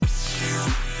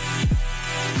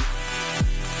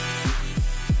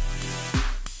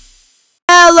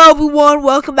Hello everyone,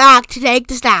 welcome back to Take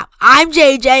the Snap. I'm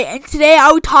JJ, and today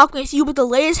I'll be talking with you about the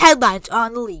latest headlines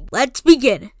on the league. Let's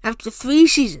begin. After 3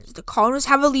 seasons, the Cardinals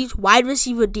have released wide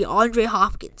receiver DeAndre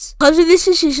Hopkins. Because of this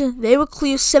decision, they will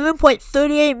clear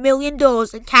 $7.38 million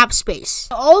in cap space.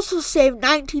 They'll also save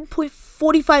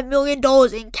 $19.45 million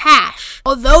in cash.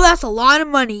 Although that's a lot of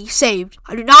money saved,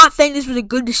 I do not think this was a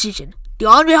good decision.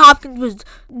 DeAndre Hopkins was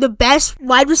the best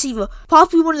wide receiver,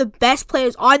 possibly one of the best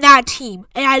players on that team,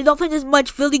 and I don't think there's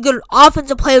much really good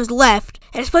offensive players left.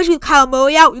 And especially with Kyler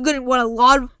Murray out, you're going to want a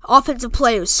lot of offensive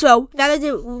players. So now that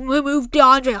they removed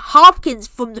DeAndre Hopkins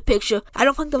from the picture, I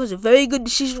don't think that was a very good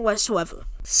decision whatsoever.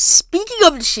 Speaking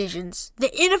of decisions, the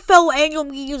NFL annual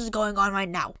meetings is going on right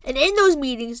now. And in those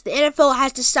meetings, the NFL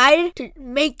has decided to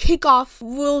make kickoff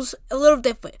rules a little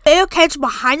different. Player catch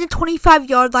behind the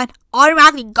 25-yard line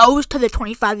automatically goes to the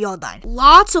 25-yard line.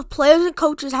 Lots of players and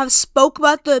coaches have spoke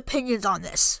about their opinions on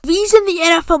this. The reason the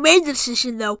NFL made the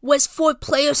decision, though, was for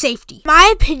player safety. In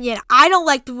my opinion, I don't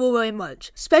like the rule very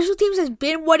much. Special teams has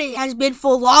been what it has been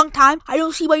for a long time. I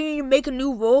don't see why you need to make a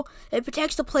new rule. It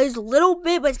protects the players a little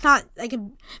bit, but it's not like a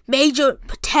major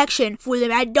protection for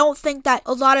them. I don't think that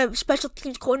a lot of special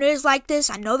teams coordinators like this.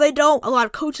 I know they don't. A lot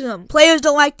of coaches and players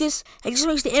don't like this. It just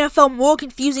makes the NFL more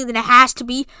confusing than it has to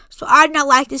be. So I do not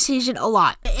like this decision a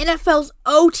lot. The NFL's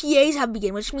OTAs have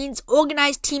begun, which means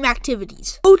organized team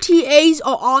activities. OTAs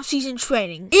are off-season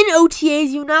training. In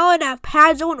OTAs, you now have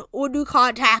pads on or do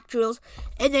contact drills,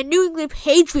 and the New England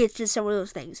Patriots did some of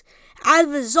those things. As a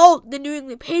result, the New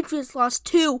England Patriots lost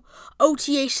 2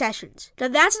 OTA sessions. Now,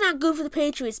 that's not good for the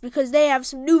Patriots because they have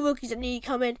some new rookies that need to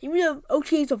come in. Even though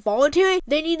OTAs are voluntary,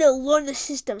 they need to learn the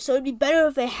system. So it'd be better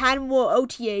if they had more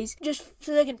OTAs just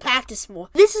so they can practice more.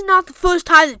 This is not the first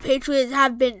time the Patriots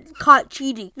have been caught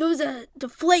cheating. There was a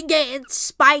Deflategate and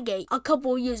Spygate a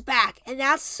couple of years back, and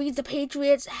that's because the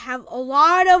Patriots have a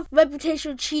lot of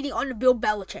reputation of cheating under Bill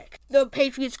Belichick, the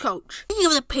Patriots coach. Speaking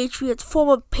of the Patriots,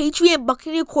 former Patriot and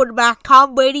Buccaneer quarterback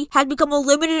Tom Brady has become a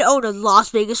limited owner of the Las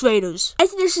Vegas Raiders. I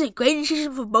think this is a great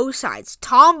decision for both sides.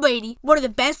 Tom Brady, one of the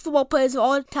best football players of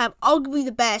all time, arguably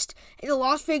the best, and the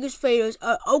Las Vegas Raiders,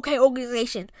 an okay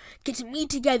organization, get to meet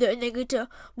together and they get to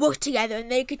work together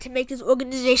and they get to make this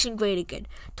organization great again.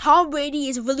 Tom Brady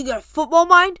is a really good football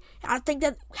mind, and I think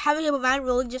that having him around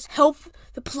really just helps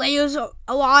the players a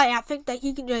lot, and I think that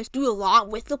he can just do a lot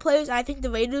with the players. I think the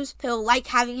Raiders, they'll like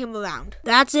having him around.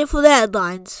 That's it for the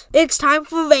headlines. It's time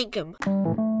for Rank 'em.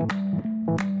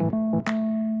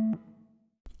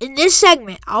 In this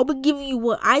segment, I'll be giving you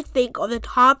what I think are the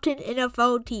top 10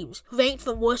 NFL teams, ranked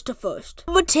from worst to first.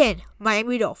 Number 10,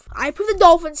 Miami Dolphins. I put the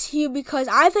Dolphins here because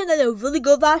I think that they were really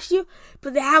good last year,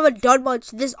 but they haven't done much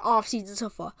this offseason so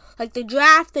far. Like the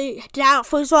draft, they had a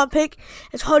first round pick.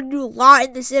 It's hard to do a lot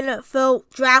in this NFL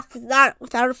draft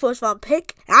without a first round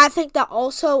pick. And I think that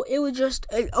also it was just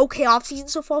an okay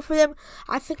offseason so far for them.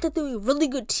 I think that they'll be a really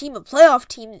good team, a playoff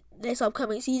team this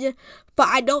upcoming season, but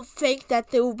I don't think that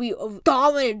they will be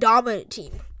a dominant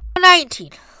team.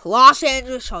 19, Los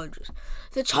Angeles Chargers.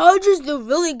 The Chargers, they're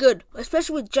really good,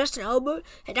 especially with Justin Herbert,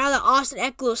 and now that Austin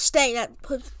Eckler is staying, that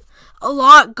puts a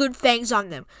lot of good things on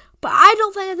them. But I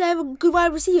don't think that they have a good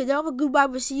wide receiver. They don't have a good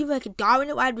wide receiver, like a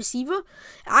dominant wide receiver.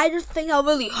 I just think that'll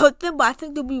really hurt them, but I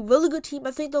think they'll be a really good team.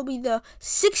 I think they'll be the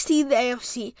 6th team in the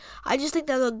AFC. I just think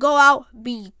that they'll go out,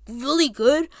 be really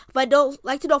good, but I don't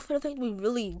think they'll be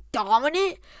really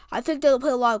dominant. I think they'll play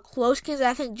a lot of close games.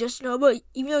 I think Justin Herbert,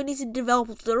 even though he needs to develop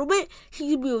a little bit, he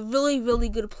could be a really, really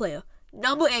good player.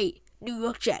 Number 8. New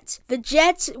York Jets. The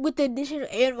Jets, with the addition of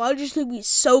Aaron Rodgers, will be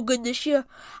so good this year.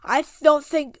 I don't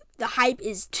think the hype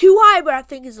is too high, but I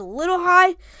think it's a little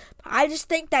high. I just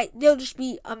think that they'll just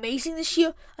be amazing this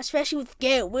year, especially with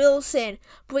Garrett Wilson,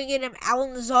 bringing in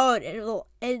Allen Lazard,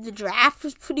 and the draft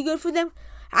was pretty good for them.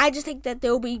 I just think that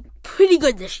they'll be pretty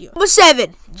good this year. Number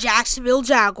 7, Jacksonville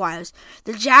Jaguars.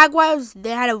 The Jaguars,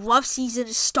 they had a rough season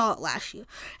to start last year.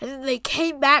 And then they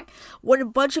came back, won a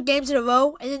bunch of games in a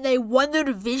row, and then they won their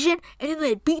division, and then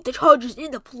they beat the Chargers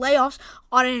in the playoffs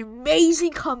on an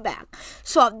amazing comeback.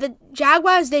 So the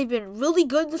Jaguars, they've been really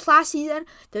good this last season.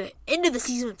 The end of the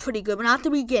season was pretty good, but not the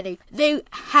beginning. They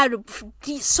had a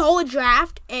solid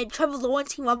draft, and Trevor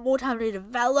Lawrence, he want more time to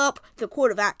develop the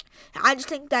quarterback. And I just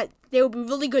think that they will be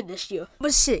really good this year.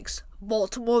 Number 6,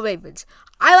 Baltimore Ravens.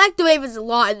 I like the Ravens a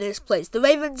lot in this place. The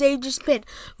Ravens, they've just been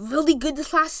really good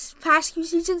this past few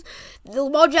seasons.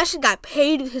 Lamar Jackson got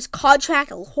paid his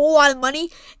contract a whole lot of money,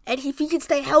 and if he can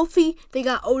stay healthy, they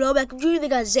got Odell Beckham Jr., they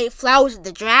got Zay Flowers in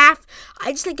the draft.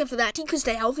 I just think if that team can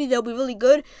stay healthy, they'll be really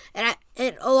good. And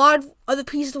and a lot of other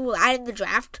pieces will add in the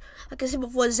draft. Like I said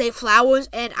before, Zay Flowers,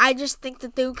 and I just think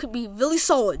that they could be really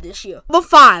solid this year. Number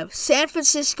 5, San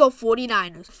Francisco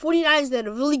 49ers. 49ers had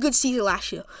a really good season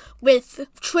last year, with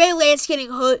Trey Lance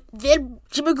getting hurt, then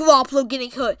Jimmy Garoppolo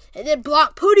getting hurt, and then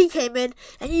Brock Purdy came in,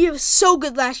 and he was so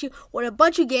good last year, won a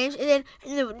bunch of games, and then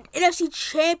in the NFC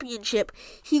Championship,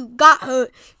 he got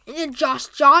hurt, and then Josh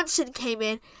Johnson came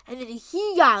in, and then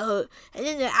he got hurt, and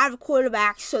then they're out of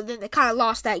quarterback, so then they kind of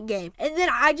lost that game. And then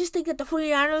I just think that the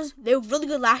 49ers, they were really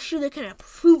good last year. They can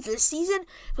improve this season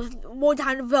with more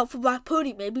time to develop for Brock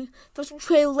Purdy, maybe throw some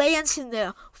Trey Lance in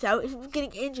there without him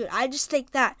getting injured. I just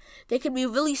think that they can be a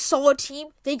really solid team.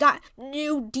 They got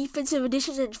new defensive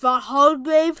additions in Javon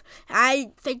Hargrave.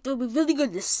 I think they'll be really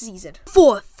good this season.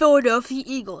 4, Philadelphia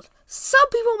Eagles. Some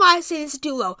people might say this is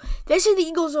too low. They say the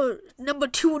Eagles are number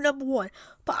 2 or number 1.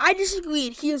 But I disagree,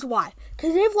 and here's why.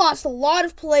 Because they've lost a lot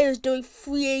of players during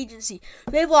free agency.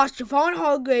 They've lost Javon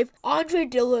Hargrave, Andre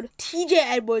Dillard, TJ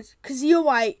Edwards, Kazir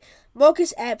White,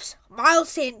 Marcus Epps, Miles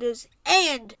Sanders,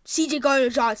 and CJ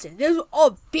Gardner-Johnson. Those are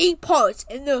all big parts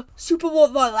in the Super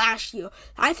Bowl run last year.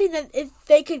 I think that if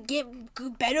they could get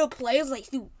better players like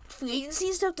through free agency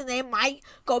and stuff, then they might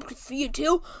go up to 3 or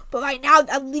 2. But right now,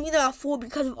 I'm leaving them at 4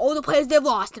 because of all the players they've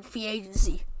lost in free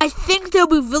agency. I think they'll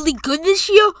be really good this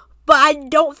year, but I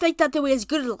don't think that they'll be as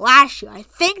good as last year. I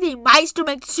think they might still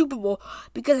make the Super Bowl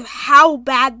because of how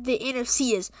bad the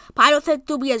NFC is. But I don't think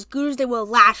they'll be as good as they were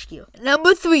last year.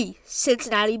 Number 3,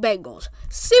 Cincinnati Bengals.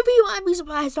 Some people might be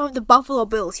surprised on the Buffalo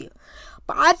Bills here.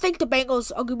 But I think the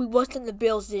Bengals are going to be worse than the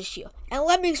Bills this year. And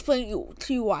let me explain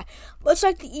to you why. Much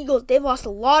like the Eagles, they've lost a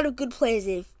lot of good players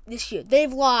this year.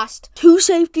 They've lost 2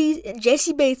 safeties in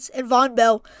Jesse Bates and Von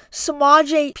Bell,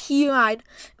 Samaje Perine,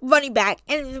 running back,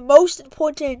 and the most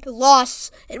important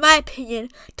loss, in my opinion,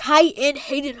 tight end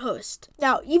Hayden Hurst.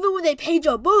 Now, even when they pay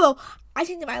Joe Burrow, I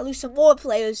think they might lose some more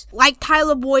players like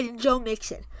Tyler Boyd and Joe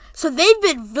Mixon. So they've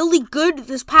been really good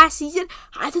this past season.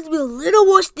 I think they'll be a little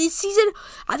worse this season.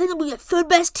 I think they'll be the 3rd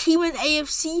best team in the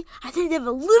AFC. I think they have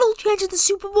a little chance at the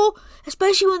Super Bowl,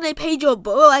 especially when they pay Joe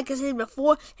Burrow. Like I said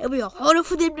before, it'll be harder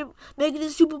for them to make it to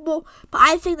the Super Bowl. But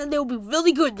I think that they'll be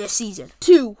really good this season.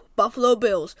 2, Buffalo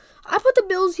Bills. I put the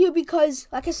Bills here because,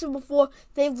 like I said before,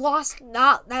 they've lost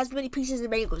not as many pieces as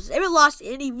the Bengals. They haven't lost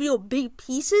any real big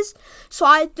pieces, so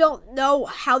I don't know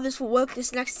how this will work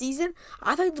this next season.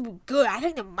 I think they'll be good. I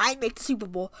think they might make the Super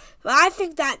Bowl. But I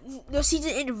think that their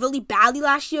season ended really badly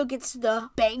last year against the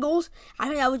Bengals. I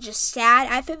think that was just sad.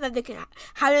 I think that they can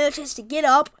have another chance to get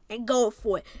up and go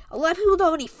for it. A lot of people don't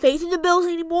have any faith in the Bills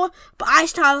anymore, but I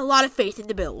still have a lot of faith in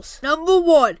the Bills. Number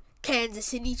 1, Kansas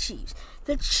City Chiefs.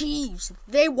 The Chiefs,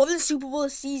 they won the Super Bowl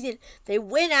this season. They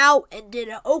went out and did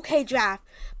an okay draft.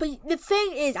 But the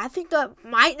thing is, I think they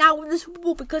might not win the Super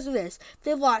Bowl because of this.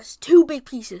 They've lost 2 big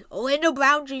pieces, Orlando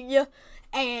Brown Jr.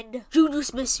 and Juju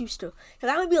Smith-Schuster. Now,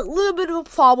 that would be a little bit of a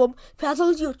problem. But as long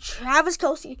as you have Travis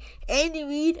Kelce, Andy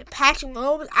Reid, and Patrick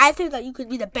Mahomes, I think that you could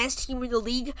be the best team in the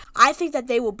league. I think that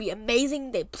they will be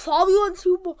amazing. They probably won the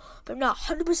Super Bowl, but I'm not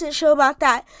 100% sure about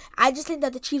that. I just think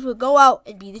that the Chiefs will go out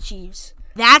and be the Chiefs.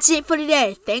 That's it for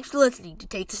today. Thanks for listening to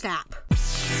Take the Snap.